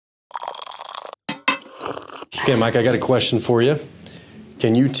Okay, Mike, I got a question for you.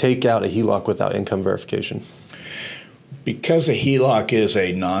 Can you take out a Heloc without income verification? Because a Heloc is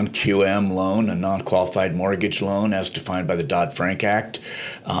a non-QM loan, a non-qualified mortgage loan as defined by the Dodd-Frank Act,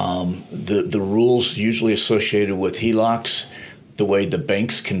 the rules usually associated with Helocs, the way the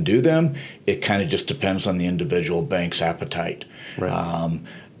banks can do them, it kind of just depends on the individual bank's appetite. Right.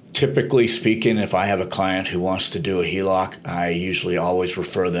 Typically speaking, if I have a client who wants to do a Heloc, I usually always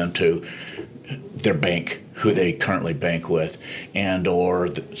refer them to their bank, who they currently bank with, and or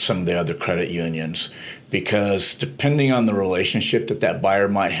some of the other credit unions. Because depending on the relationship that buyer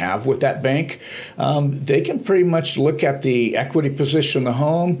might have with that bank, they can pretty much look at the equity position of the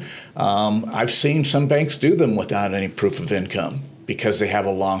home. I've seen some banks do them without any proof of income because they have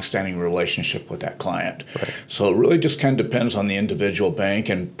a long-standing relationship with that client. Right. So it really just kind of depends on the individual bank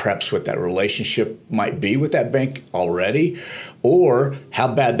and perhaps what that relationship might be with that bank already, or how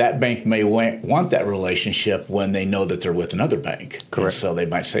bad that bank may want that relationship when they know that they're with another bank. Correct. And so they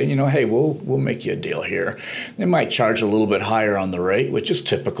might say, hey, we'll make you a deal here. They might charge a little bit higher on the rate, which is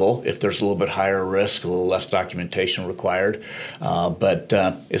typical if there's a little bit higher risk, a little less documentation required. But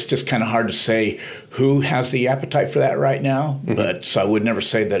it's just kind of hard to say who has the appetite for that right now. Mm-hmm. So I would never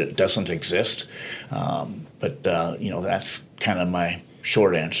say that it doesn't exist. But that's kind of my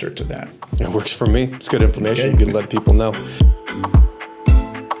short answer to that. It works for me. It's good information. Okay. Good to let people know.